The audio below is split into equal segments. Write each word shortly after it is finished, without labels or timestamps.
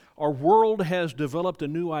our world has developed a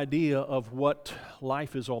new idea of what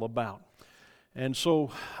life is all about. And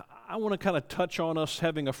so I want to kind of touch on us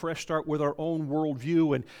having a fresh start with our own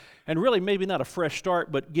worldview and really maybe not a fresh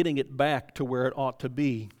start, but getting it back to where it ought to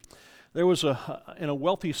be. There was in a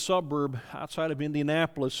wealthy suburb outside of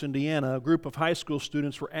Indianapolis, Indiana, a group of high school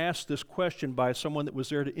students were asked this question by someone that was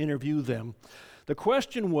there to interview them. The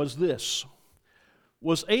question was this: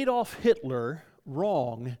 was Adolf Hitler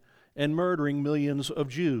wrong in murdering millions of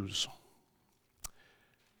Jews?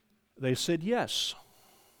 They said yes.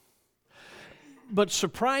 But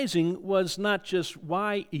surprising was not just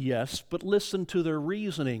why yes, but listen to their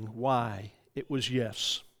reasoning why it was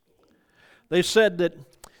yes. They said that,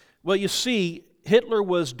 well, you see, Hitler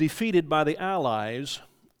was defeated by the Allies,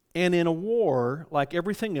 and in a war, like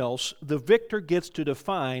everything else, the victor gets to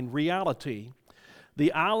define reality.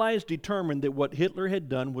 The Allies determined that what Hitler had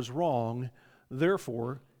done was wrong,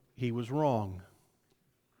 therefore, he was wrong.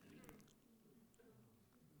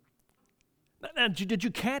 Now, did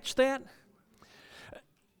you catch that?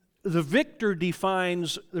 The victor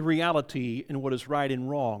defines the reality in what is right and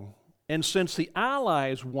wrong. And since the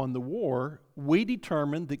Allies won the war, we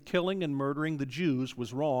determined that killing and murdering the Jews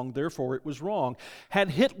was wrong, therefore it was wrong.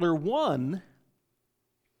 Had Hitler won,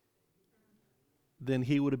 then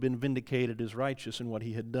he would have been vindicated as righteous in what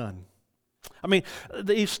he had done. I mean,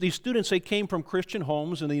 these students, they came from Christian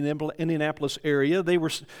homes in the Indianapolis area. There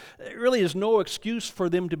really is no excuse for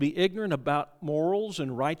them to be ignorant about morals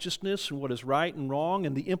and righteousness and what is right and wrong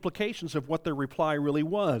and the implications of what their reply really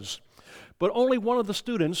was. But only one of the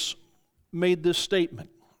students made this statement.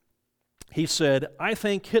 He said, "I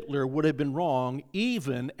think Hitler would have been wrong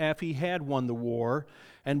even if he had won the war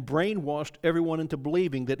and brainwashed everyone into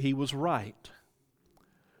believing that he was right."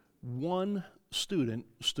 One student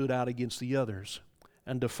stood out against the others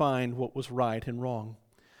and defined what was right and wrong.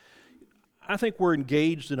 I think we're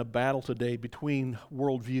engaged in a battle today between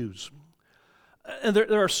worldviews. And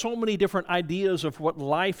there are so many different ideas of what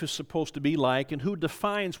life is supposed to be like and who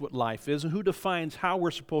defines what life is and who defines how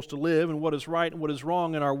we're supposed to live and what is right and what is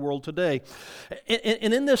wrong in our world today.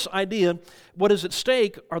 And in this idea, what is at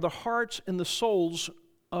stake are the hearts and the souls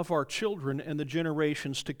of our children and the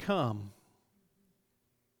generations to come.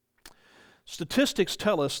 Statistics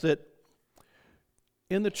tell us that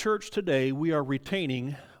in the church today, we are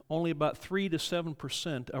retaining only about 3 to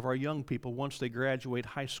 7% of our young people once they graduate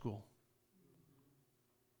high school.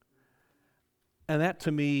 And that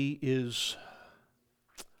to me is,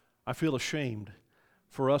 I feel ashamed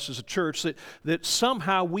for us as a church that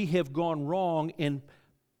somehow we have gone wrong in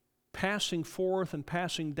passing forth and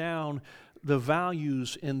passing down the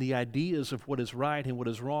values and the ideas of what is right and what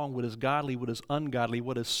is wrong, what is godly, what is ungodly,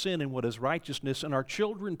 what is sin and what is righteousness. And our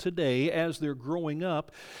children today, as they're growing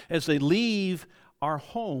up, as they leave our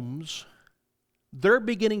homes, they're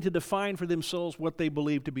beginning to define for themselves what they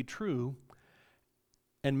believe to be true,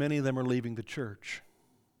 and many of them are leaving the church.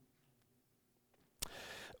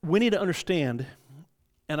 We need to understand,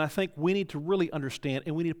 and I think we need to really understand,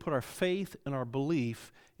 and we need to put our faith and our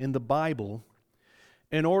belief in the Bible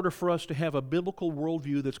in order for us to have a biblical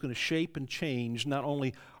worldview that's going to shape and change not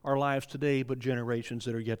only our lives today, but generations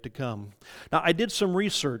that are yet to come. Now, I did some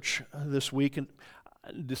research this week and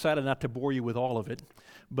decided not to bore you with all of it,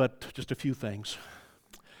 but just a few things.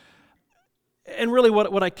 And really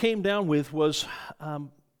what I came down with was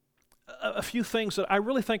a few things that I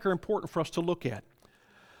really think are important for us to look at.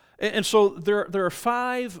 And so there are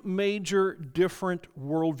 5 major different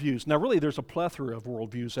worldviews. Now really there's a plethora of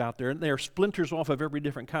worldviews out there, and they are splinters off of every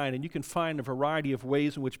different kind, and you can find a variety of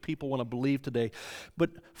ways in which people want to believe today.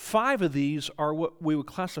 But 5 of these are what we would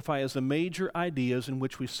classify as the major ideas in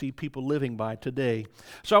which we see people living by today.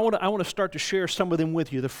 So I want to start to share some of them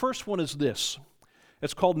with you. The first one is this.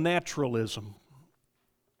 It's called naturalism.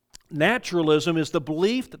 Naturalism is the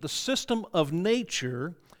belief that the system of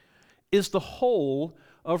nature is the whole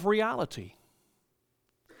of reality.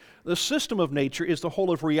 The system of nature is the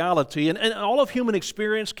whole of reality, and all of human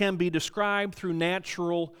experience can be described through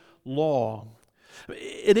natural law.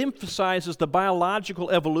 It emphasizes the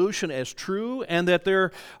biological evolution as true and that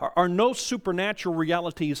there are no supernatural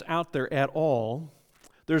realities out there at all.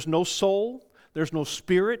 There's no soul, there's no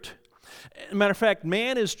spirit. As a matter of fact,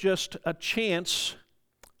 man is just a chance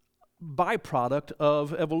byproduct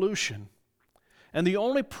of evolution. And the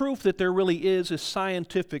only proof that there really is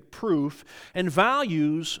scientific proof, and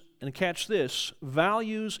values, and catch this,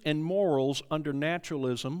 values and morals under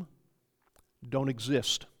naturalism don't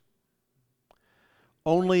exist.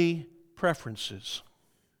 Only preferences.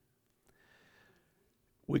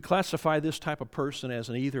 We classify this type of person as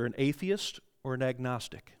either an atheist or an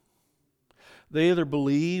agnostic. They either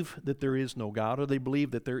believe that there is no God, or they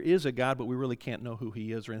believe that there is a God, but we really can't know who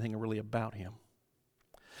He is or anything really about Him.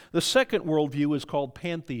 The second worldview is called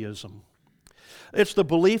pantheism. It's the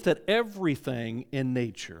belief that everything in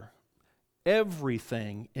nature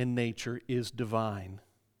is divine.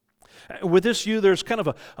 With this view, there's kind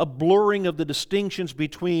of a blurring of the distinctions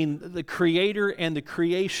between the Creator and the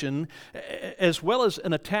creation, as well as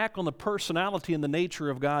an attack on the personality and the nature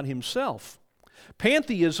of God Himself.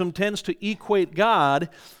 Pantheism tends to equate God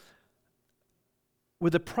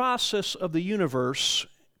with the process of the universe,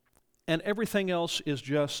 and everything else is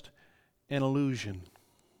just an illusion.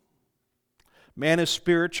 Man is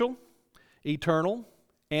spiritual, eternal,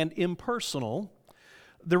 and impersonal.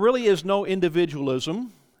 There really is no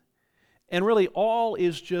individualism, and really all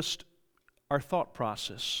is just our thought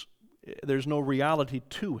process. There's no reality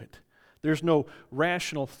to it. There's no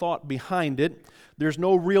rational thought behind it. There's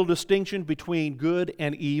no real distinction between good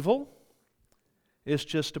and evil. It's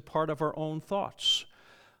just a part of our own thoughts.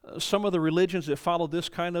 Some of the religions that follow this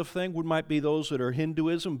kind of thing might be those that are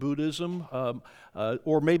Hinduism, Buddhism,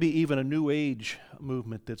 or maybe even a New Age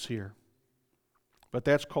movement that's here. But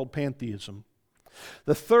that's called pantheism.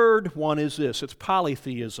 The third one is this. It's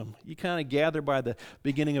polytheism. You kind of gather by the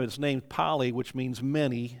beginning of its name, poly, which means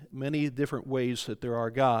many different ways that there are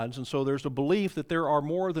gods. And so there's a belief that there are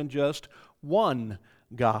more than just one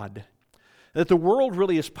God. That the world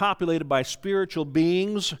really is populated by spiritual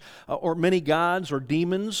beings or many gods or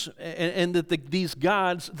demons, and that these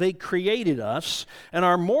gods, they created us, and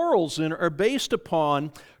our morals then are based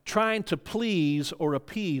upon trying to please or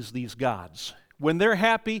appease these gods. When they're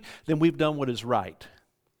happy, then we've done what is right.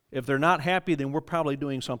 If they're not happy, then we're probably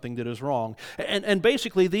doing something that is wrong. And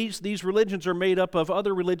basically, these religions are made up of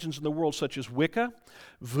other religions in the world, such as Wicca,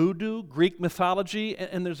 Voodoo, Greek mythology,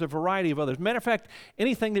 and there's a variety of others. Matter of fact,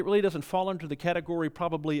 anything that really doesn't fall into the category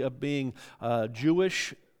probably of being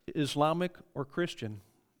Jewish, Islamic, or Christian.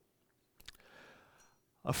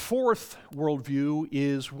 A fourth worldview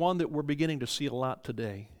is one that we're beginning to see a lot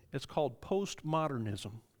today. It's called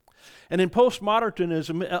postmodernism. And in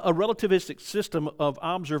postmodernism, a relativistic system of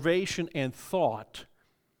observation and thought,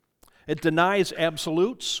 it denies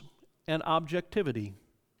absolutes and objectivity.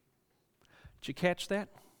 Did you catch that?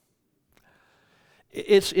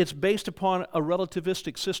 It's based upon a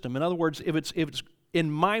relativistic system. In other words, if it's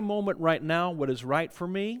in my moment right now what is right for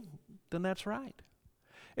me, then that's right.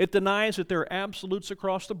 It denies that there are absolutes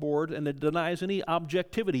across the board, and it denies any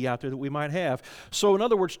objectivity out there that we might have. So in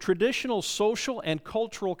other words, traditional social and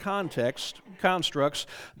cultural constructs,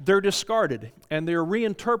 they're discarded, and they're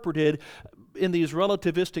reinterpreted in these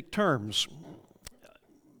relativistic terms.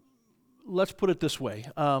 Let's put it this way.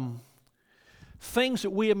 Things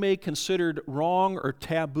that we may have considered wrong or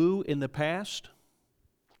taboo in the past,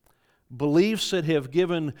 beliefs that have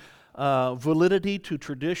given validity to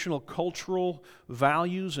traditional cultural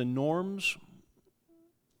values and norms,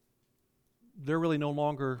 they're really no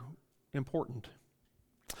longer important.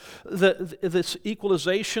 This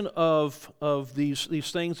equalization of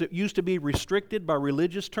these things that used to be restricted by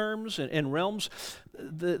religious terms and realms,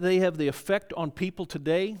 they have the effect on people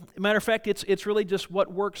today. Matter of fact, it's really just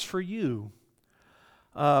what works for you.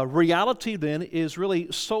 Reality then is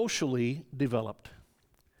really socially developed.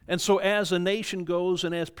 And so as a nation goes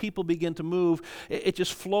and as people begin to move, it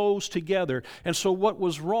just flows together. And so what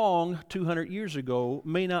was wrong 200 years ago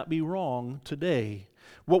may not be wrong today.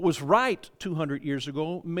 What was right 200 years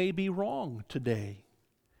ago may be wrong today.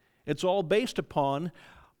 It's all based upon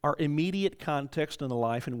our immediate context in the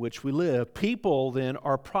life in which we live. People then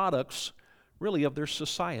are products really of their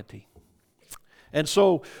society. And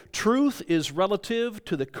so truth is relative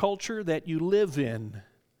to the culture that you live in.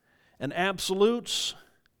 And absolutes,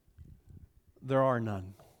 there are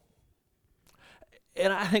none.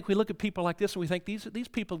 And I think we look at people like this and we think these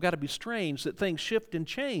people have got to be strange, that things shift and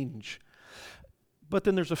change. But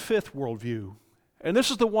then there's a fifth worldview. And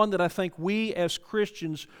this is the one that I think we as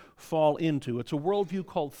Christians fall into. It's a worldview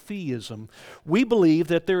called theism. We believe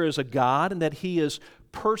that there is a God and that He is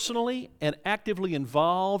personally and actively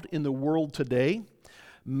involved in the world today.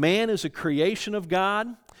 Man is a creation of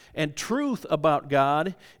God, and truth about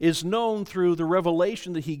God is known through the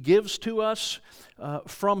revelation that He gives to us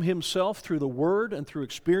from Himself through the Word and through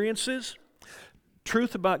experiences.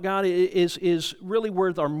 Truth about God is really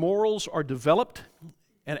where our morals are developed,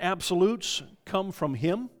 and absolutes come from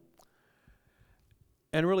Him.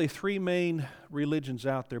 And really three main religions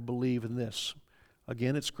out there believe in this.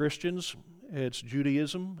 Again, it's Christians, it's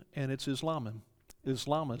Judaism, and it's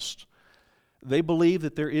Islamists. They believe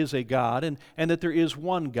that there is a God and that there is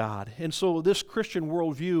one God. And so this Christian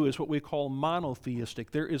worldview is what we call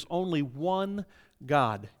monotheistic. There is only one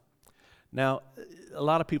God. Now, a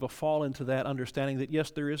lot of people fall into that understanding that,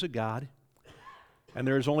 yes, there is a God, and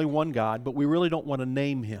there is only one God, but we really don't want to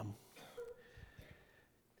name Him.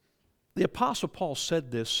 The Apostle Paul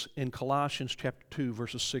said this in Colossians chapter 2,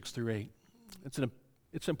 verses 6 through 8. It's an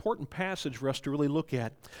important passage for us to really look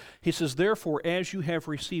at. He says, "Therefore, as you have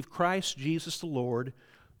received Christ Jesus the Lord,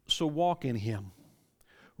 so walk in Him,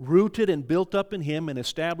 rooted and built up in Him and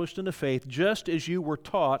established in the faith, just as you were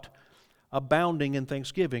taught, abounding in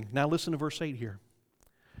thanksgiving." Now listen to verse 8 here.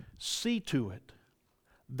 "See to it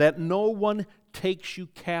that no one takes you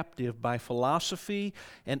captive by philosophy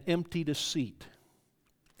and empty deceit,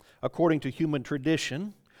 according to human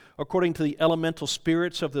tradition, according to the elemental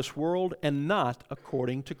spirits of this world, and not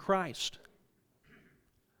according to Christ."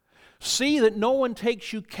 See that no one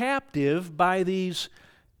takes you captive by these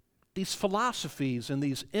philosophies and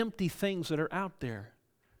these empty things that are out there.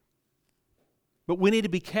 But we need to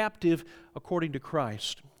be captive according to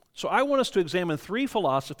Christ. So I want us to examine 3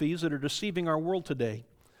 philosophies that are deceiving our world today.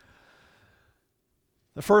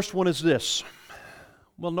 The first one is this: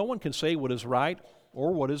 well, no one can say what is right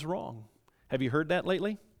or what is wrong. Have you heard that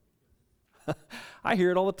lately? I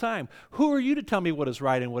hear it all the time. Who are you to tell me what is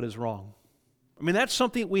right and what is wrong? I mean, that's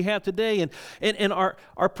something we have today, and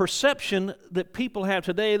our perception that people have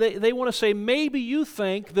today, they want to say, maybe you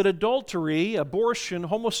think that adultery, abortion,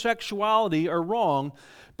 homosexuality are wrong,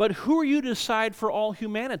 but who are you to decide for all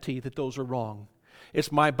humanity that those are wrong?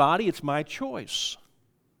 It's my body, it's my choice.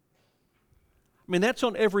 I mean, that's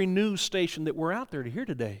on every news station that we're out there to hear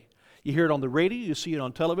today. You hear it on the radio, you see it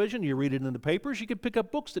on television, you read it in the papers, you can pick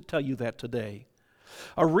up books that tell you that today.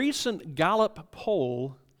 A recent Gallup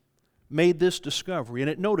poll made this discovery, and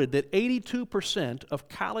it noted that 82% of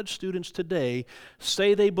college students today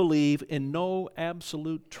say they believe in no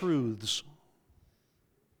absolute truths.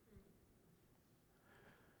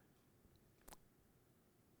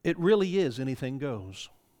 It really is anything goes.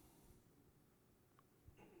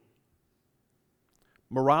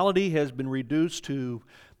 Morality has been reduced to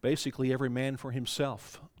basically every man for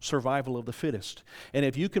himself, survival of the fittest. And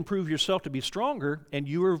if you can prove yourself to be stronger and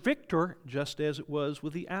you are victor, just as it was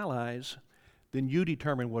with the Allies, then you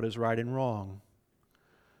determine what is right and wrong.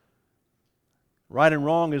 Right and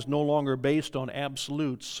wrong is no longer based on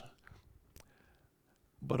absolutes,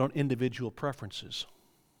 but on individual preferences.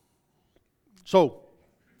 So,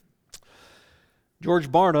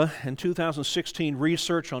 George Barna, in 2016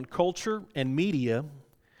 research on culture and media,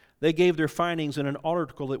 they gave their findings in an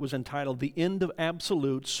article that was entitled "The End of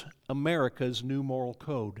Absolutes, America's New Moral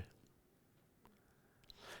Code."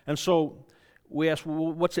 And so we asked,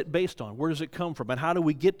 well, what's it based on? Where does it come from? And how do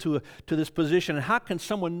we get to this position? And how can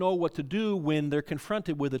someone know what to do when they're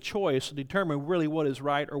confronted with a choice to determine really what is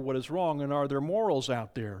right or what is wrong? And are there morals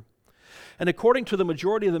out there? And according to the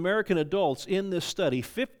majority of American adults in this study,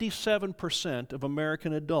 57% of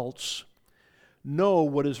American adults know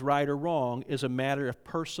what is right or wrong is a matter of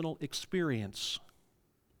personal experience.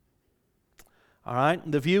 All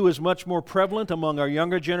right? The view is much more prevalent among our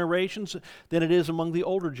younger generations than it is among the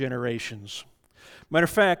older generations. Matter of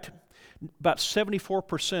fact, about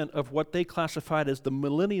 74% of what they classified as the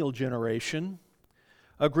millennial generation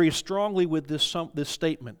agree strongly with this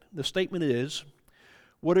statement. The statement is,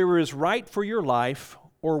 whatever is right for your life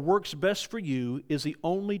or works best for you is the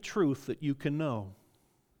only truth that you can know.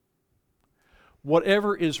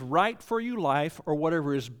 Whatever is right for your life or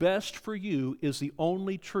whatever is best for you is the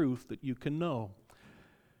only truth that you can know.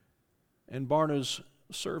 And Barna's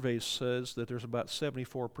survey says that there's about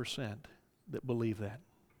 74% that believe that.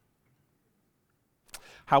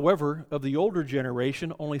 However, of the older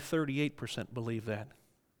generation, only 38% believe that.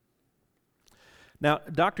 Now,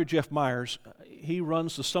 Dr. Jeff Myers, he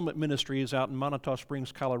runs the Summit Ministries out in Montauk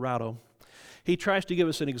Springs, Colorado. He tries to give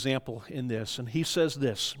us an example in this, and he says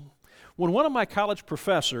this: when one of my college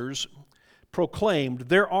professors proclaimed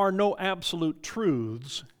there are no absolute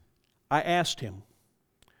truths, I asked him,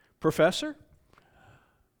 "Professor,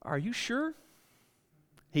 are you sure?"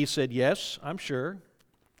 He said, "Yes, I'm sure."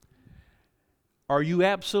 "Are you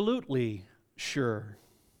absolutely sure?"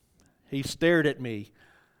 He stared at me.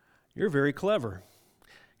 "You're very clever,"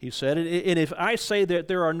 he said. "And if I say that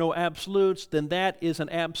there are no absolutes, then that is an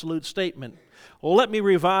absolute statement." Well, let me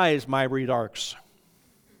revise my remarks.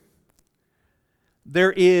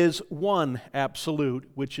 There is one absolute,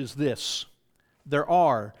 which is this: there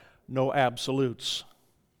are no absolutes.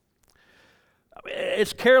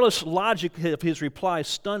 It's careless logic of his reply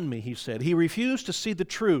stunned me, he said. He refused to see the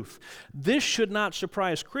truth. This should not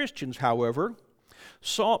surprise Christians, however.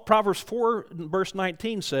 Proverbs 4, verse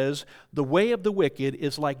 19 says, "The way of the wicked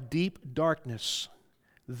is like deep darkness.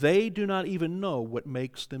 They do not even know what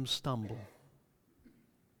makes them stumble."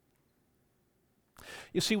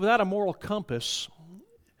 You see, without a moral compass,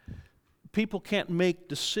 people can't make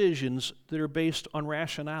decisions that are based on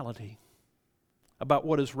rationality about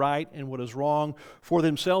what is right and what is wrong for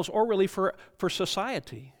themselves or really for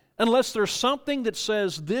society. Unless there's something that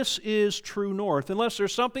says this is true north, unless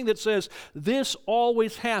there's something that says this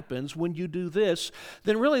always happens when you do this,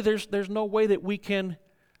 then really there's no way that we can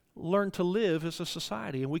learn to live as a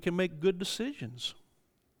society and we can make good decisions.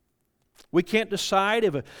 We can't decide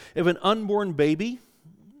if an unborn baby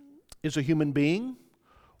is a human being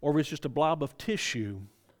or if it's just a blob of tissue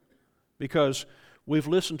because we've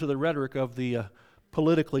listened to the rhetoric of the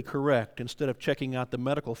politically correct instead of checking out the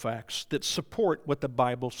medical facts that support what the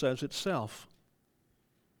Bible says itself.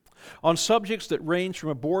 On subjects that range from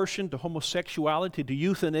abortion to homosexuality to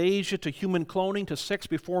euthanasia to human cloning to sex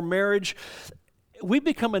before marriage, we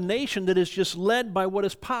become a nation that is just led by what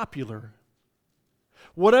is popular.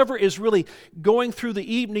 Whatever is really going through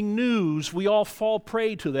the evening news, we all fall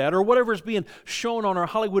prey to that. Or whatever is being shown on our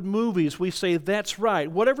Hollywood movies, we say, that's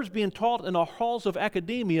right. Whatever is being taught in the halls of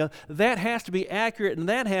academia, that has to be accurate and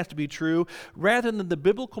that has to be true, rather than the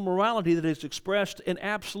biblical morality that is expressed in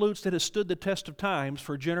absolutes that has stood the test of times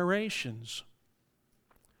for generations.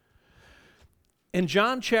 In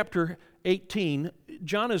John chapter 18,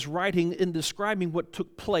 John is writing and describing what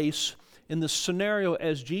took place in the scenario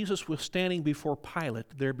as Jesus was standing before Pilate,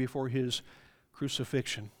 there before his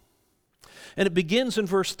crucifixion. And it begins in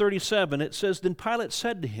verse 37. It says, "Then Pilate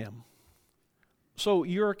said to him, 'So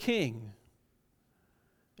you're a king?'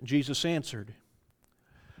 And Jesus answered,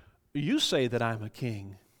 'You say that I'm a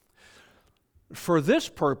king. For this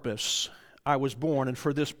purpose I was born, and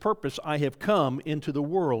for this purpose I have come into the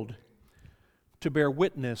world, to bear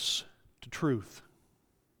witness to truth.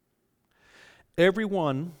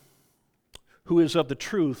 Everyone who is of the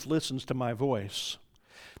truth listens to my voice.'"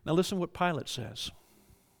 Now listen what Pilate says.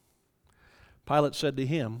 Pilate said to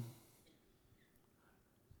him,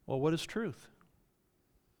 "Well, what is truth?"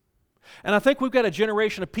 And I think we've got a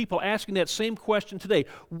generation of people asking that same question today.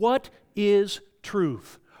 What is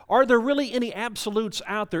truth? Are there really any absolutes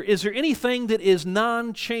out there? Is there anything that is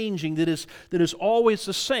non-changing, that is always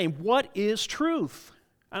the same? What is truth?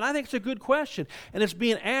 And I think it's a good question. And it's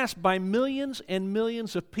being asked by millions and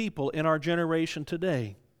millions of people in our generation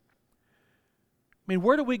today. I mean,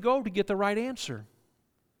 where do we go to get the right answer?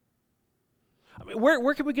 I mean,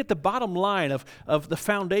 where can we get the bottom line of the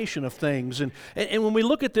foundation of things? And when we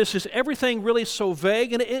look at this, is everything really so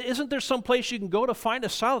vague? And isn't there some place you can go to find a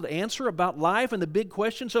solid answer about life and the big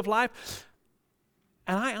questions of life?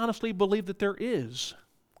 And I honestly believe that there is.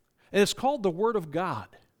 And it's called the Word of God.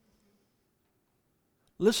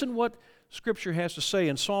 Listen what Scripture has to say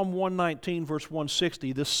in Psalm 119, verse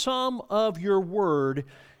 160. "The sum of your word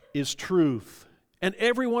is truth, and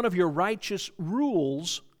every one of your righteous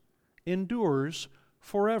rules endures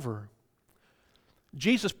forever."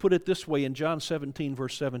 Jesus put it this way in John 17,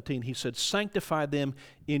 verse 17. He said, "Sanctify them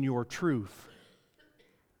in your truth.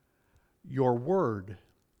 Your word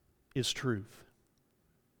is truth."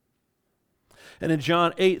 And in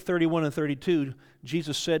John 8, 31 and 32,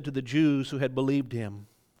 Jesus said to the Jews who had believed him,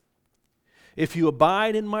 "If you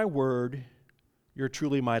abide in my word, you're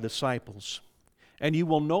truly my disciples, and you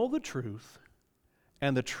will know the truth,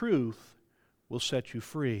 and the truth will set you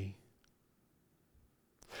free."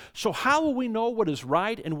 So how will we know what is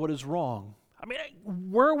right and what is wrong? I mean,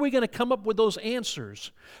 where are we going to come up with those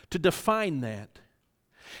answers to define that?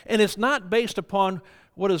 And it's not based upon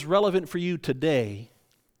what is relevant for you today.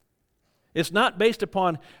 It's not based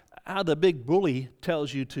upon how the big bully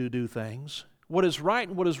tells you to do things. What is right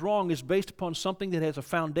and what is wrong is based upon something that has a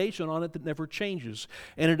foundation on it that never changes,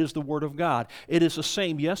 and it is the Word of God. It is the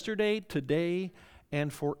same yesterday, today,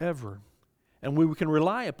 and forever, and we can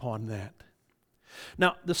rely upon that.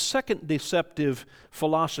 Now, the second deceptive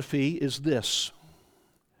philosophy is this: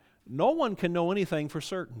 no one can know anything for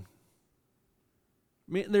certain.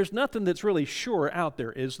 I mean, there's nothing that's really sure out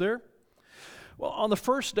there, is there? Well, on the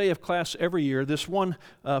first day of class every year, this one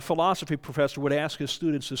philosophy professor would ask his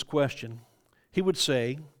students this question. He would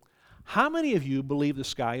say, "How many of you believe the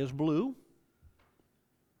sky is blue?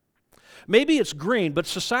 Maybe it's green, but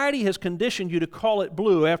society has conditioned you to call it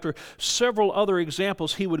blue." After several other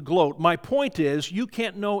examples, he would gloat. "My point is, you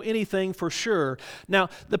can't know anything for sure." Now,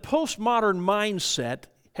 the postmodern mindset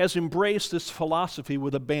has embraced this philosophy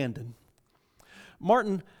with abandon.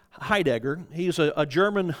 Martin Heidegger, he's a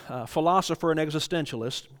German philosopher and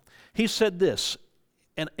existentialist. He said this,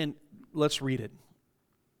 and let's read it.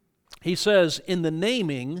 He says, "In the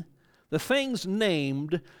naming, the things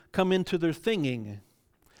named come into their thinging.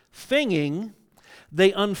 Thinging,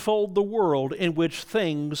 they unfold the world in which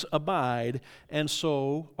things abide, and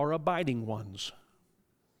so are abiding ones."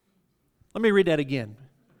 Let me read that again.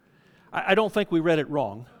 I don't think we read it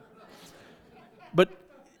wrong. But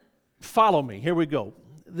follow me. Here we go.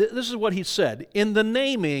 This is what he said. In the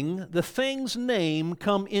naming, the thing's name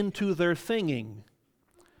come into their thinging.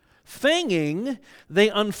 Thinging, they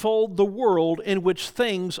unfold the world in which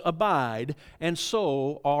things abide, and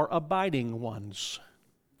so are abiding ones.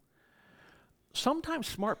 Sometimes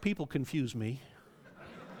smart people confuse me.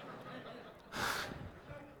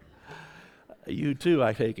 You too,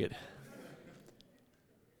 I take it.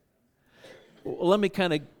 Well, let me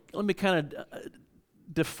kind of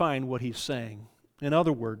define what he's saying. In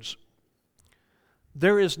other words,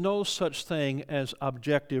 there is no such thing as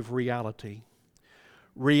objective reality.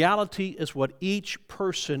 Reality is what each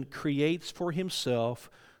person creates for himself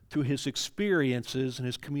through his experiences and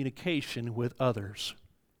his communication with others.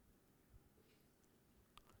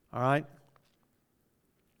 All right?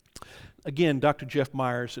 Again, Dr. Jeff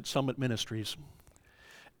Myers at Summit Ministries.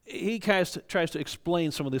 He tries to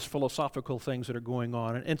explain some of these philosophical things that are going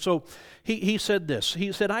on. And so he said this.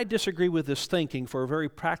 He said, I disagree with this thinking for a very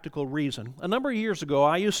practical reason. A number of years ago,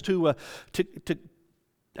 I used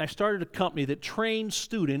I started a company that trained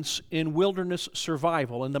students in wilderness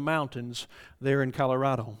survival in the mountains there in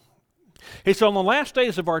Colorado. He said, on the last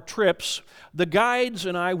days of our trips, the guides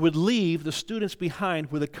and I would leave the students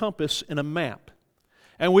behind with a compass and a map.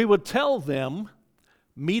 And we would tell them,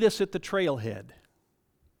 meet us at the trailhead.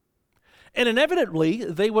 And inevitably,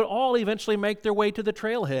 they would all eventually make their way to the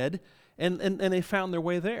trailhead, and they found their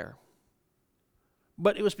way there.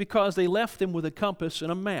 But it was because they left them with a compass and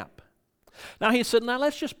a map. Now he said, now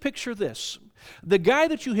let's just picture this. The guy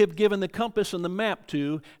that you have given the compass and the map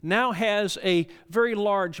to now has a very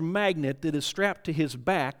large magnet that is strapped to his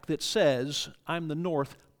back that says, I'm the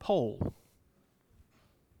North Pole.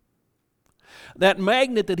 That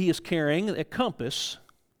magnet that he is carrying, a compass,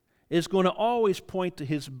 is going to always point to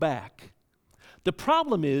his back. The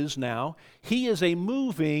problem is now, he is a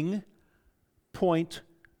moving point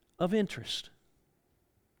of interest.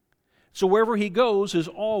 So wherever he goes is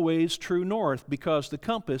always true north because the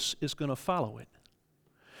compass is going to follow it.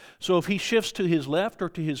 So if he shifts to his left or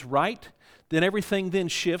to his right, then everything then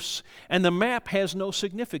shifts and the map has no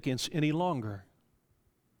significance any longer.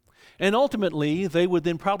 And ultimately, they would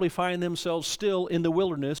then probably find themselves still in the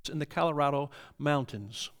wilderness in the Colorado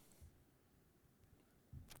mountains.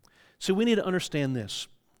 So we need to understand this.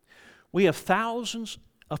 We have thousands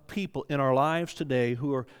of people in our lives today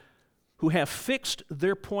who have fixed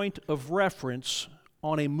their point of reference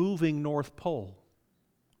on a moving North Pole.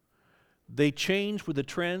 They change with the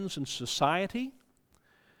trends in society,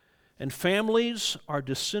 and families are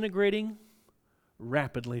disintegrating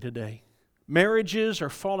rapidly today. Marriages are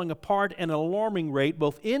falling apart at an alarming rate,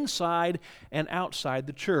 both inside and outside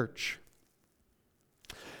the church.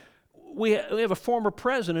 We have a former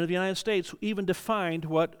president of the United States who even defined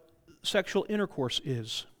what sexual intercourse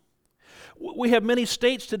is. We have many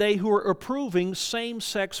states today who are approving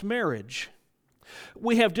same-sex marriage.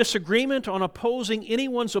 We have disagreement on opposing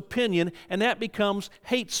anyone's opinion, and that becomes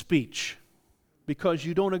hate speech because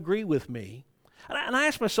you don't agree with me. And I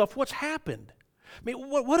ask myself, what's happened? I mean,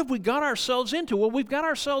 what have we got ourselves into? Well, we've got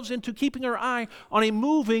ourselves into keeping our eye on a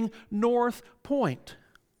moving north point.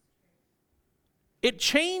 It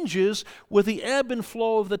changes with the ebb and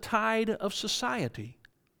flow of the tide of society.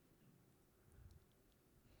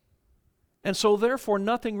 And so, therefore,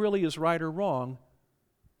 nothing really is right or wrong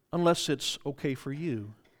unless it's okay for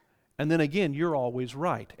you. And then again, you're always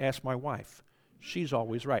right. Ask my wife. She's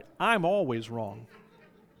always right. I'm always wrong.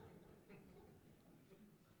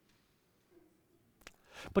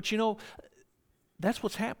 But you know, that's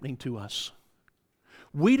what's happening to us.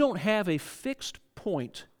 We don't have a fixed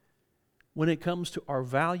point when it comes to our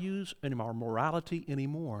values and our morality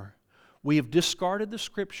anymore. We have discarded the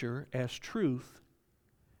Scripture as truth,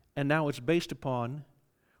 and now it's based upon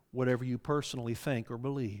whatever you personally think or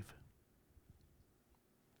believe.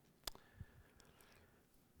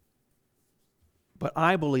 But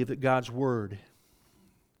I believe that God's Word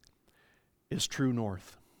is true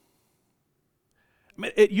north. I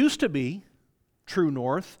mean, it used to be true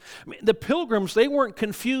north. I mean, the Pilgrims, they weren't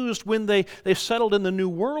confused when they settled in the New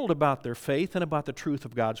World about their faith and about the truth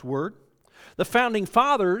of God's Word. The Founding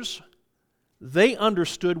Fathers, they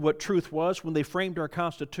understood what truth was when they framed our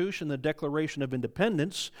Constitution, the Declaration of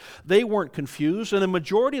Independence. They weren't confused, and the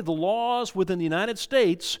majority of the laws within the United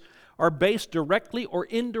States are based directly or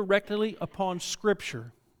indirectly upon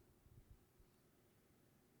Scripture.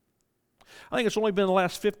 I think it's only been the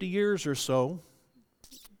last 50 years or so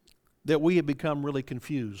that we have become really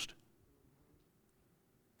confused.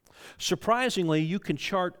 Surprisingly, you can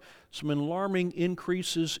chart some alarming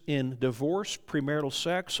increases in divorce, premarital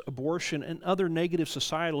sex, abortion, and other negative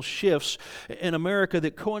societal shifts in America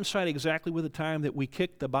that coincide exactly with the time that we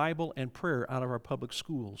kicked the Bible and prayer out of our public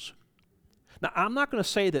schools. Now, I'm not going to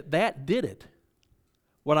say that that did it.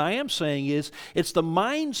 What I am saying is it's the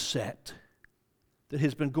mindset that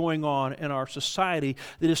has been going on in our society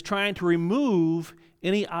that is trying to remove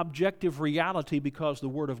any objective reality because the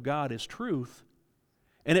Word of God is truth.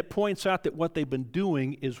 And it points out that what they've been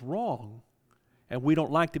doing is wrong. And we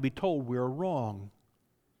don't like to be told we're wrong.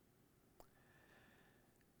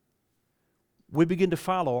 We begin to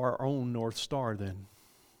follow our own North Star then,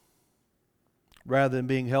 rather than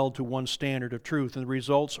being held to one standard of truth. And the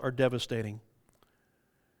results are devastating.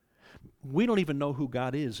 We don't even know who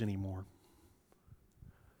God is anymore.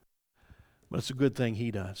 But it's a good thing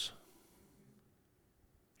He does.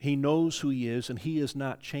 He knows who He is, and He is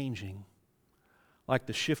not changing like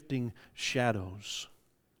the shifting shadows.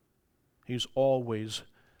 He's always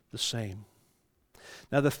the same.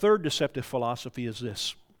 Now, the third deceptive philosophy is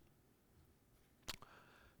this: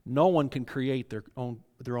 no one can create their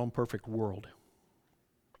own perfect world.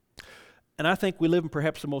 And I think we live in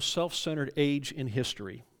perhaps the most self-centered age in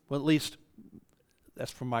history. Well, at least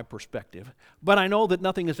that's from my perspective. But I know that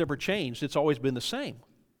nothing has ever changed. It's always been the same.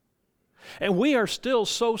 And we are still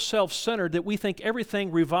so self-centered that we think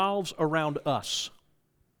everything revolves around us.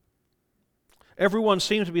 Everyone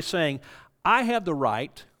seems to be saying, I have the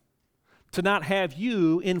right to not have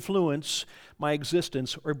you influence my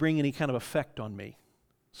existence or bring any kind of effect on me.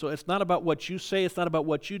 So it's not about what you say, it's not about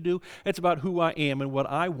what you do, it's about who I am and what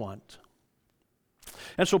I want.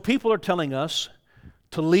 And so people are telling us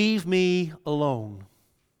to leave me alone.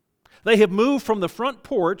 They have moved from the front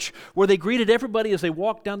porch where they greeted everybody as they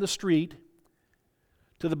walked down the street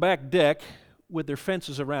to the back deck with their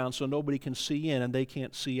fences around so nobody can see in and they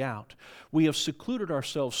can't see out. We have secluded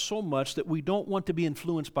ourselves so much that we don't want to be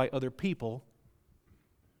influenced by other people,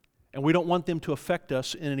 and we don't want them to affect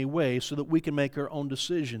us in any way so that we can make our own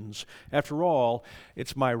decisions. After all,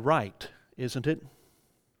 it's my right, isn't it?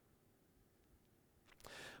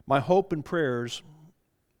 My hope and prayers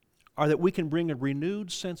are that we can bring a renewed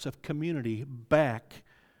sense of community back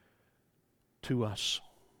to us.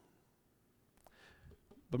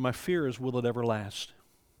 But my fear is, will it ever last?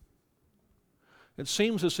 It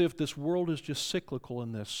seems as if this world is just cyclical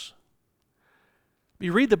in this.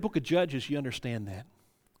 You read the book of Judges, you understand that.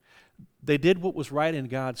 They did what was right in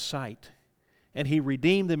God's sight. And He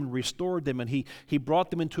redeemed them and restored them, and He brought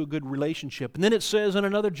them into a good relationship. And then it says, and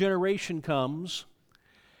another generation comes,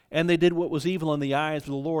 and they did what was evil in the eyes of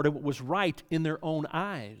the Lord and what was right in their own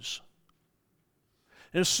eyes.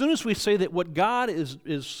 And as soon as we say that what God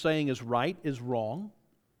is saying is right is wrong,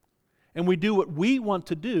 and we do what we want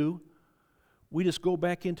to do, we just go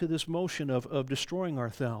back into this motion of destroying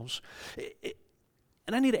ourselves.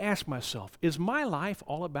 And I need to ask myself, is my life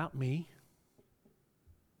all about me?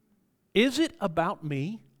 Is it about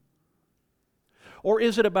me? Or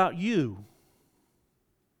is it about you?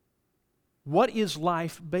 What is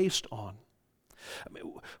life based on?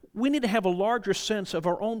 We need to have a larger sense of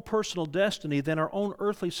our own personal destiny than our own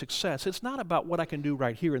earthly success. It's not about what I can do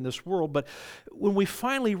right here in this world, but when we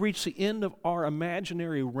finally reach the end of our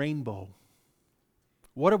imaginary rainbow,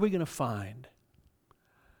 what are we going to find?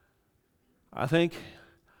 I think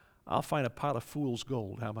I'll find a pot of fool's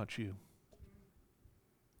gold. How about you?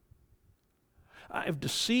 I've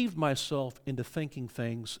deceived myself into thinking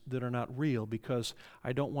things that are not real because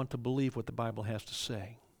I don't want to believe what the Bible has to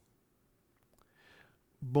say.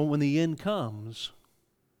 But when the end comes,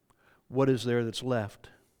 what is there that's left?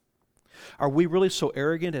 Are we really so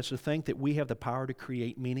arrogant as to think that we have the power to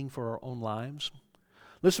create meaning for our own lives?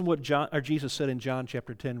 Listen to what Jesus said in John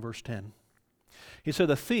chapter 10, verse 10. He said,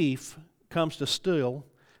 "The thief comes to steal,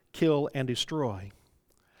 kill, and destroy.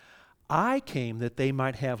 I came that they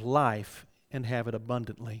might have life and have it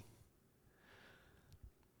abundantly."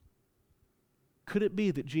 Could it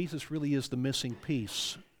be that Jesus really is the missing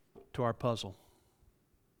piece to our puzzle?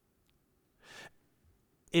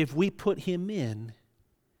 If we put Him in,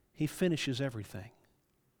 He finishes everything.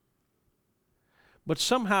 But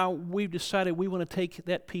somehow we've decided we want to take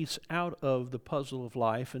that piece out of the puzzle of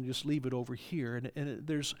life and just leave it over here, and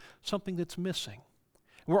there's something that's missing.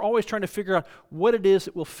 We're always trying to figure out what it is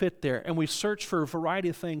that will fit there, and we search for a variety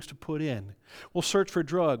of things to put in. We'll search for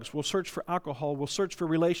drugs, we'll search for alcohol, we'll search for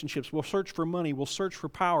relationships, we'll search for money, we'll search for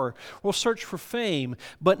power, we'll search for fame,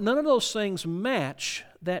 but none of those things match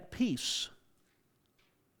that piece,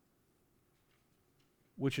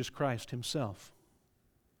 which is Christ Himself.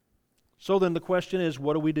 So then the question is,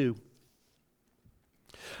 what do we do?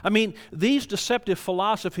 I mean, these deceptive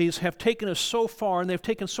philosophies have taken us so far, and they've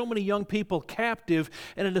taken so many young people captive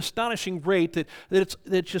at an astonishing rate that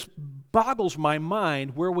it just boggles my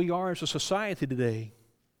mind where we are as a society today.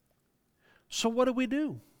 So what do we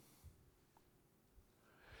do?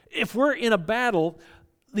 If we're in a battle,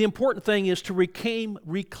 the important thing is to reclaim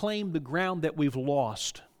the ground that we've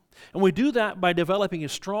lost. And we do that by developing a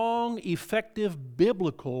strong, effective,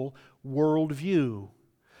 biblical worldview.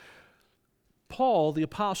 Paul, the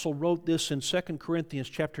apostle, wrote this in 2 Corinthians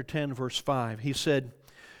chapter 10, verse 5. He said,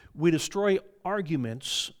 "We destroy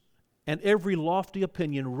arguments and every lofty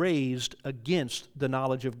opinion raised against the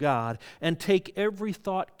knowledge of God, and take every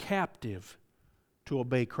thought captive to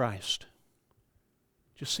obey Christ."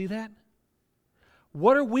 Did you see that?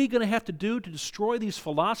 What are we going to have to do to destroy these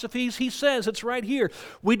philosophies? He says, it's right here.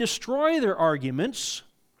 We destroy their arguments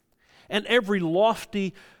and every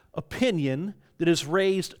lofty opinion that is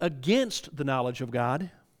raised against the knowledge of God,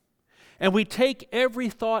 and we take every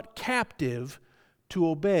thought captive to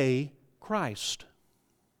obey Christ.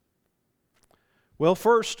 Well,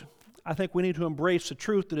 first, I think we need to embrace the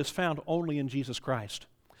truth that is found only in Jesus Christ.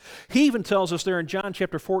 He even tells us there in John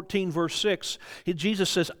chapter 14, verse 6, Jesus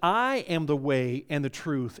says, "I am the way and the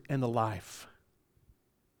truth and the life."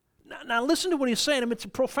 Now listen to what he's saying. I mean, it's a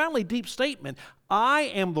profoundly deep statement. I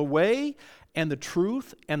am the way and the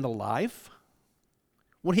truth and the life.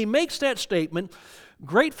 When he makes that statement,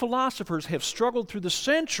 great philosophers have struggled through the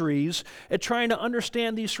centuries at trying to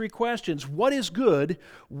understand these three questions. What is good?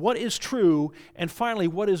 What is true? And finally,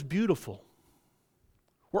 what is beautiful?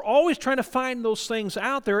 We're always trying to find those things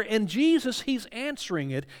out there, and Jesus, He's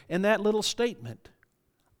answering it in that little statement.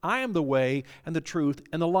 I am the way and the truth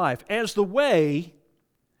and the life. As the way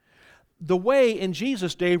in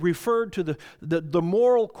Jesus' day referred to the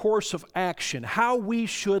moral course of action, how we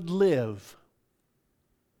should live.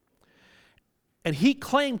 And He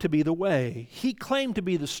claimed to be the way. He claimed to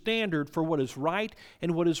be the standard for what is right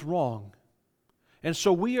and what is wrong. And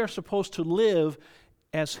so we are supposed to live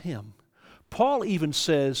as Him. Paul even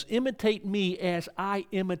says, imitate me as I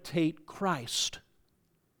imitate Christ.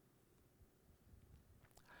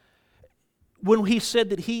 When he said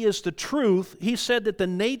that He is the truth, he said that the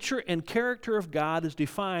nature and character of God has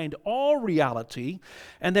defined all reality,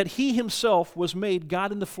 and that He Himself was made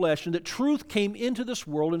God in the flesh, and that truth came into this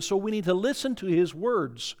world, and so we need to listen to His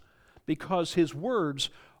words, because His words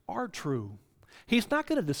are true. He's not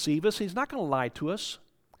going to deceive us. He's not going to lie to us.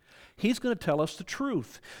 He's going to tell us the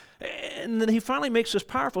truth. And then He finally makes this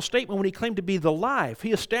powerful statement when He claimed to be the life.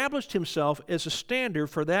 He established Himself as a standard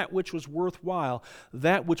for that which was worthwhile,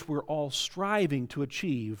 that which we're all striving to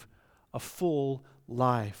achieve, a full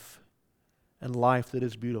life, and life that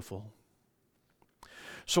is beautiful.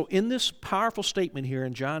 So in this powerful statement here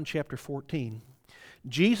in John chapter 14,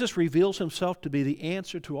 Jesus reveals Himself to be the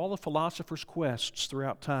answer to all the philosophers' quests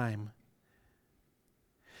throughout time.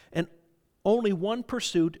 And only one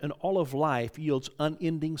pursuit in all of life yields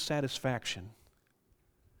unending satisfaction,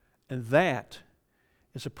 and that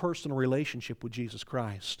is a personal relationship with Jesus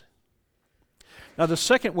Christ. Now, the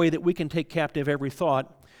second way that we can take captive every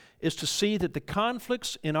thought is to see that the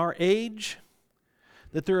conflicts in our age,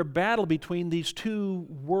 that they're a battle between these two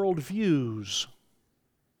worldviews.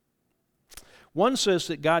 One says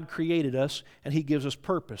that God created us and He gives us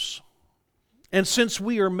purpose. And since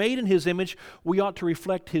we are made in His image, we ought to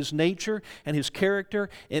reflect His nature and His character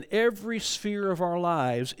in every sphere of our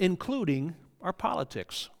lives, including our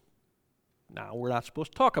politics. Now, we're not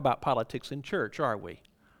supposed to talk about politics in church, are we?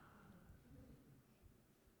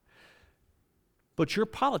 But your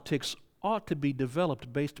politics ought to be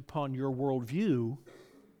developed based upon your worldview.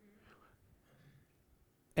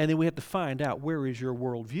 And then we have to find out, where is your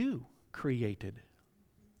worldview created?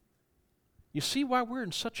 You see why we're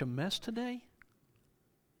in such a mess today?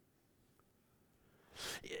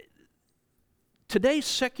 Today's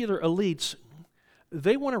secular elites,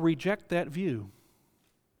 they want to reject that view.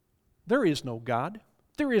 There is no God.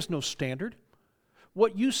 There is no standard.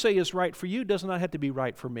 What you say is right for you does not have to be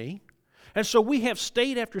right for me. And so we have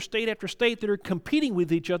state after state after state that are competing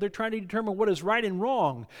with each other, trying to determine what is right and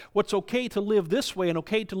wrong, what's okay to live this way and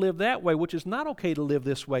okay to live that way, which is not okay to live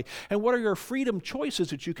this way, and what are your freedom choices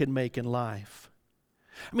that you can make in life.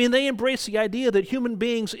 I mean, they embrace the idea that human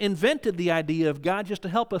beings invented the idea of God just to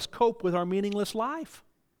help us cope with our meaningless life.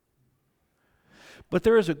 But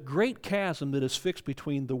there is a great chasm that is fixed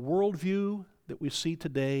between the worldview that we see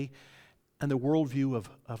today and the worldview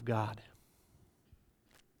of God.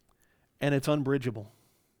 And it's unbridgeable.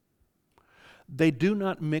 They do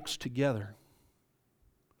not mix together.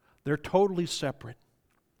 They're totally separate.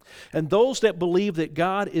 And those that believe that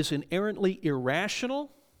God is inherently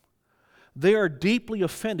irrational, they are deeply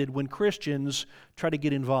offended when Christians try to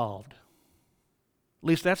get involved. At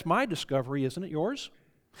least that's my discovery, isn't it yours?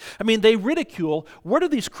 I mean, they ridicule. Where do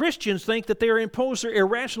these Christians think that they are imposed their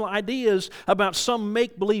irrational ideas about some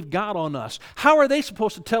make-believe God on us? How are they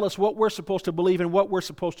supposed to tell us what we're supposed to believe and what we're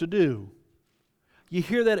supposed to do? You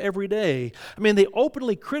hear that every day. I mean, they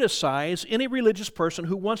openly criticize any religious person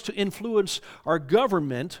who wants to influence our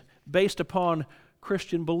government based upon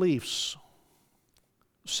Christian beliefs.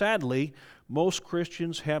 Sadly, most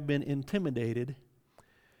Christians have been intimidated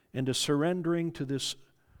into surrendering to this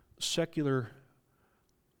secular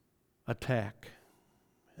attack.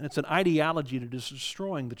 And it's an ideology that is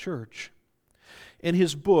destroying the church. In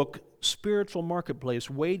his book, Spiritual Marketplace,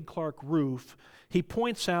 Wade Clark Roof, he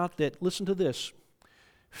points out that, listen to this,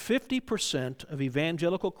 50% of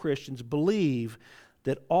evangelical Christians believe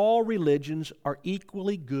that all religions are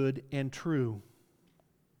equally good and true.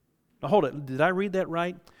 Now hold it, did I read that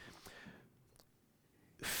right?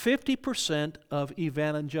 50% of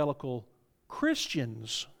evangelical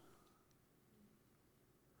Christians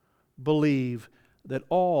believe that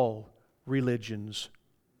all religions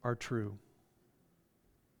are true.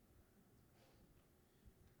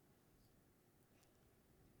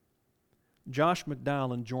 Josh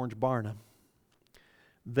McDowell and George Barna,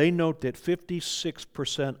 they note that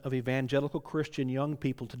 56% of evangelical Christian young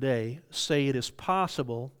people today say it is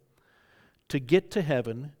possible to get to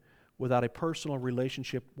heaven without a personal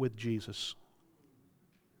relationship with Jesus.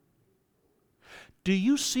 Do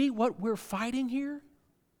you see what we're fighting here?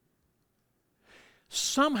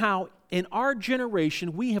 Somehow, in our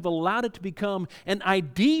generation, we have allowed it to become an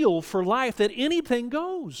ideal for life that anything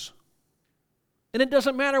goes. And it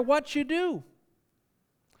doesn't matter what you do.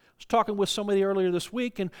 I was talking with somebody earlier this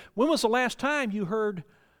week, and when was the last time you heard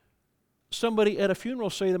somebody at a funeral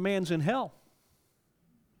say the man's in hell?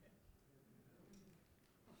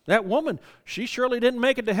 That woman, she surely didn't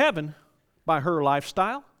make it to heaven by her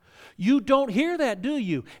lifestyle. You don't hear that, do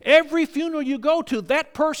you? Every funeral you go to,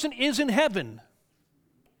 that person is in heaven.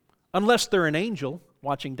 Unless they're an angel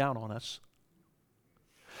watching down on us.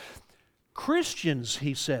 Christians,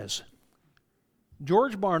 he says,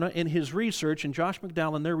 George Barna in his research and Josh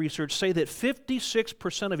McDowell in their research say that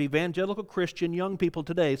 56% of evangelical Christian young people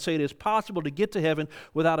today say it is possible to get to heaven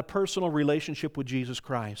without a personal relationship with Jesus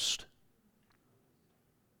Christ.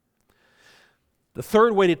 The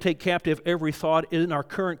third way to take captive every thought in our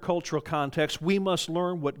current cultural context, we must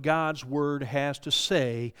learn what God's Word has to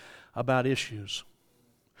say about issues.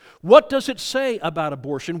 What does it say about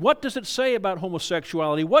abortion? What does it say about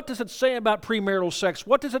homosexuality? What does it say about premarital sex?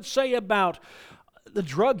 What does it say about the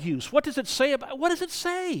drug use? What does it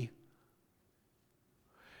say?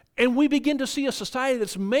 And we begin to see a society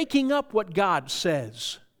that's making up what God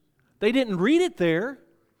says. They didn't read it there,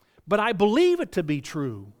 but I believe it to be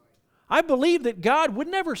true. I believe that God would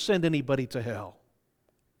never send anybody to hell.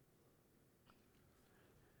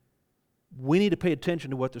 We need to pay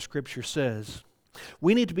attention to what the Scripture says.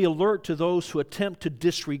 We need to be alert to those who attempt to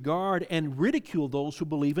disregard and ridicule those who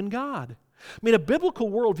believe in God. I mean, a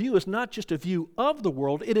biblical worldview is not just a view of the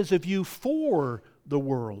world, it is a view for the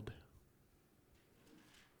world.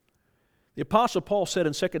 The Apostle Paul said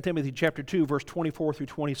in 2 Timothy chapter 2, verse 24 through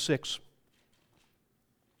 26,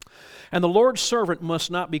 "And the Lord's servant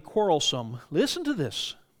must not be quarrelsome." Listen to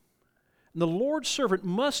this. "And the Lord's servant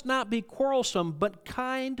must not be quarrelsome, but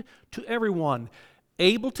kind to everyone,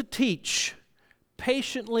 able to teach,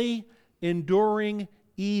 patiently enduring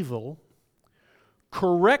evil,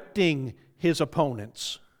 correcting his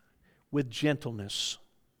opponents with gentleness.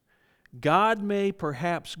 God may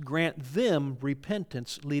perhaps grant them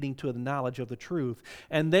repentance leading to the knowledge of the truth,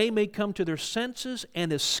 and they may come to their senses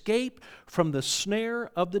and escape from the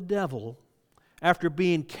snare of the devil after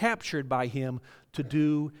being captured by him to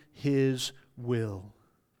do his will."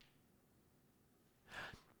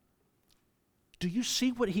 Do you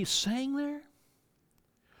see what he's saying there?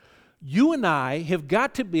 You and I have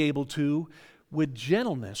got to be able to, with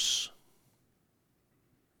gentleness,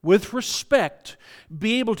 with respect,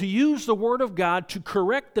 be able to use the Word of God to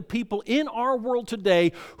correct the people in our world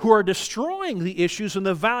today who are destroying the issues and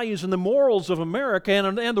the values and the morals of America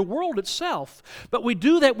and the world itself. But we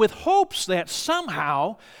do that with hopes that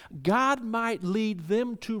somehow God might lead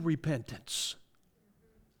them to repentance.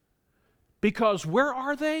 Because where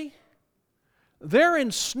are they? They're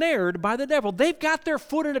ensnared by the devil. They've got their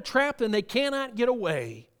foot in a trap and they cannot get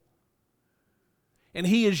away. And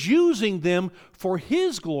he is using them for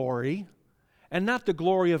his glory and not the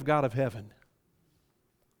glory of God of heaven.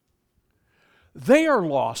 They are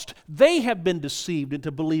lost. They have been deceived into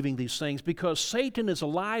believing these things because Satan is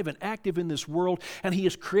alive and active in this world, and he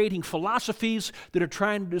is creating philosophies that are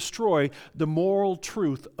trying to destroy the moral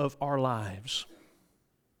truth of our lives.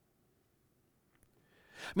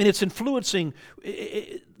 I mean, it's influencing.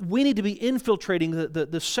 We need to be infiltrating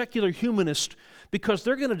the secular humanist because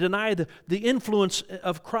they're going to deny the influence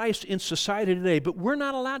of Christ in society today. But we're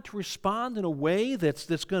not allowed to respond in a way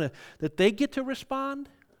that they get to respond.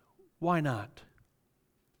 Why not?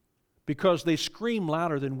 Because they scream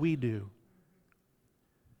louder than we do.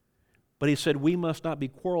 But he said, we must not be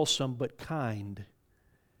quarrelsome, but kind,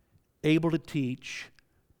 able to teach,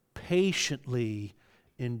 patiently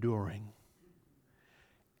enduring,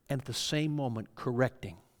 and at the same moment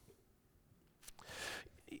correcting.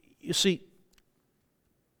 You see,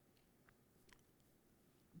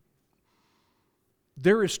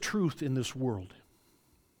 there is truth in this world,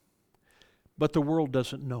 but the world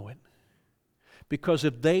doesn't know it. Because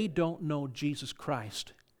if they don't know Jesus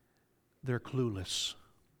Christ, they're clueless.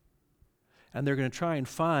 And they're going to try and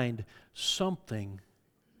find something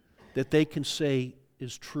that they can say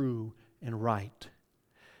is true and right.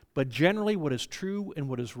 But generally, what is true and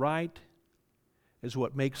what is right is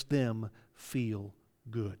what makes them feel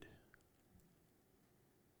good.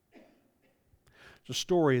 It's a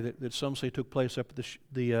story that some say took place up at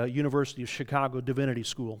the University of Chicago Divinity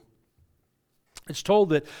School. It's told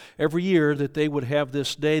that every year that they would have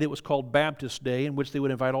this day that was called Baptist Day, in which they would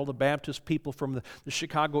invite all the Baptist people from the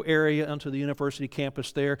Chicago area onto the university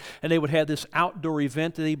campus there, and they would have this outdoor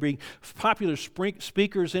event that they bring popular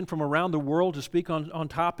speakers in from around the world to speak on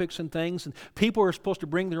topics and things, and people are supposed to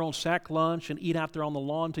bring their own sack lunch and eat out there on the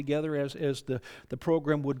lawn together as the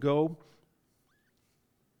program would go.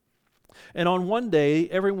 And on one day,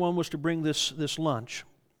 everyone was to bring this lunch.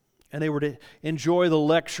 And they were to enjoy the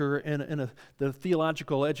lecture in the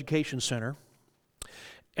Theological Education Center.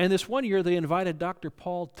 And this one year, they invited Dr.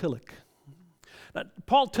 Paul Tillich. Now,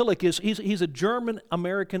 Paul Tillich he's a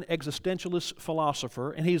German-American existentialist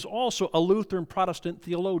philosopher, and he's also a Lutheran Protestant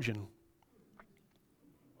theologian.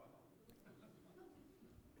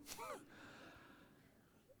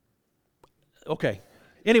 Okay.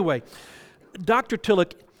 Anyway, Dr.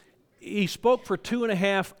 Tillich, he spoke for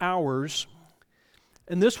 2.5 hours.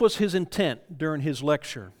 And this was his intent during his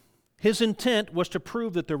lecture. His intent was to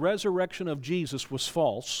prove that the resurrection of Jesus was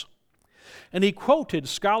false. And he quoted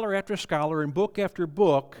scholar after scholar and book after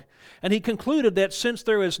book, and he concluded that since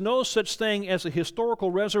there is no such thing as a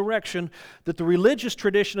historical resurrection, that the religious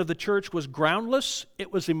tradition of the church was groundless,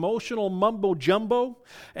 it was emotional mumbo-jumbo,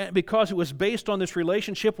 because it was based on this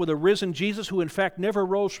relationship with a risen Jesus who in fact never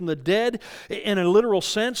rose from the dead in a literal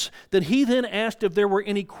sense, that he then asked if there were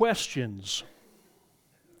any questions.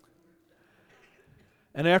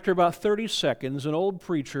 And after about 30 seconds, an old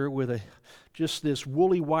preacher with just this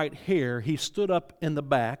woolly white hair, he stood up in the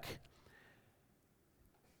back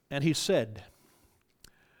and he said,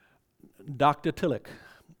 Dr. Tillich,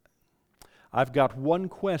 I've got one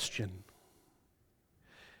question.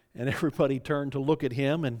 And everybody turned to look at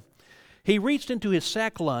him, and he reached into his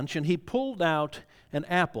sack lunch and he pulled out an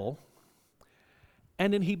apple,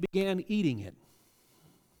 and then he began eating it.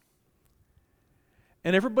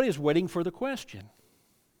 And everybody is waiting for the question.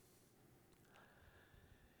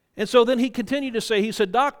 And so then he continued to say, he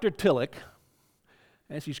said, Dr. Tillich,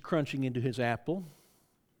 as he's crunching into his apple,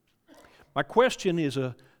 my question is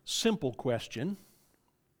a simple question.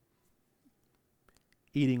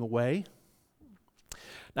 Eating away.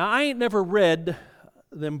 Now, I ain't never read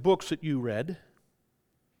them books that you read,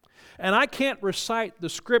 and I can't recite the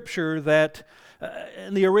scripture that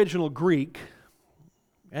in the original Greek.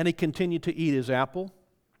 And he continued to eat his apple.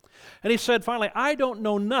 And he said finally, I don't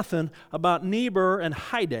know nothing about Niebuhr and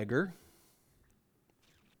Heidegger.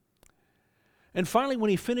 And finally, when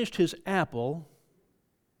he finished his apple,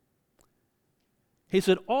 he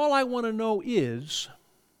said, all I want to know is,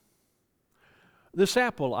 this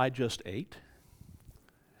apple I just ate,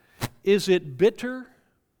 is it bitter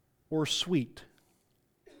or sweet?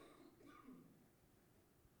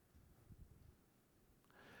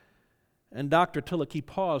 And Dr. Tillich, he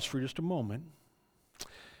paused for just a moment,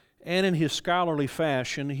 and in his scholarly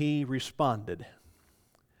fashion, he responded,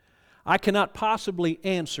 I cannot possibly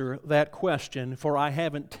answer that question, for I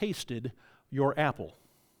haven't tasted your apple.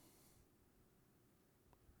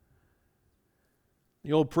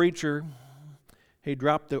 The old preacher, he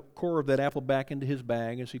dropped the core of that apple back into his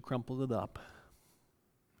bag as he crumpled it up.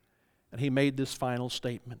 And he made this final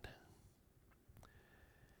statement.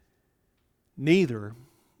 Neither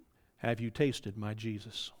have you tasted my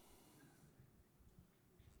Jesus.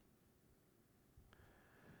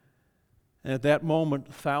 And at that moment,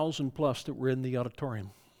 1,000 plus that were in the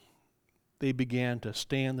auditorium, they began to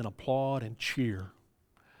stand and applaud and cheer.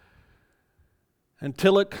 And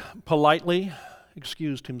Tillich politely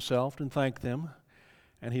excused himself and thanked them,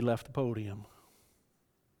 and he left the podium.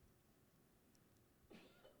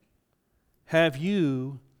 Have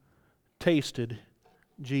you tasted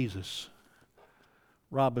Jesus?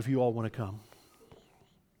 Rob, if you all want to come.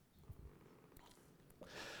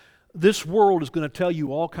 This world is going to tell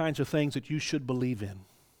you all kinds of things that you should believe in.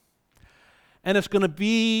 And it's going to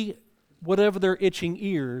be whatever their itching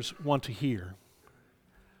ears want to hear.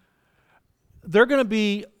 They're going to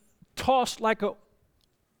be tossed like a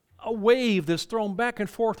wave that's thrown back and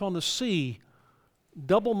forth on the sea,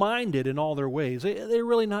 double-minded in all their ways. They're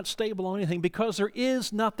really not stable on anything because there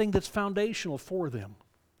is nothing that's foundational for them.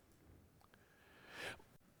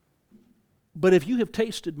 But if you have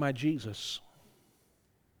tasted my Jesus,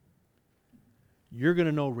 you're going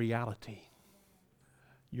to know reality.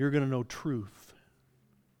 You're going to know truth.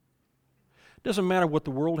 It doesn't matter what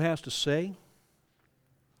the world has to say.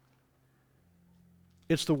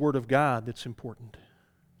 It's the Word of God that's important.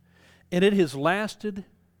 And it has lasted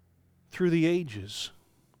through the ages.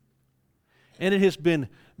 And it has been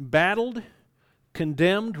battled,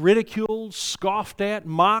 condemned, ridiculed, scoffed at,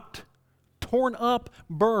 mocked, torn up,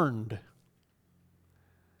 burned.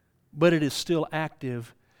 But it is still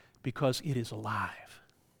active because it is alive.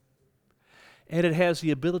 And it has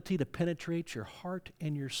the ability to penetrate your heart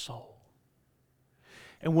and your soul.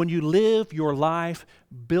 And when you live your life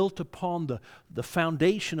built upon the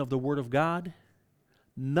foundation of the Word of God,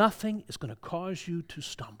 nothing is going to cause you to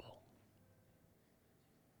stumble.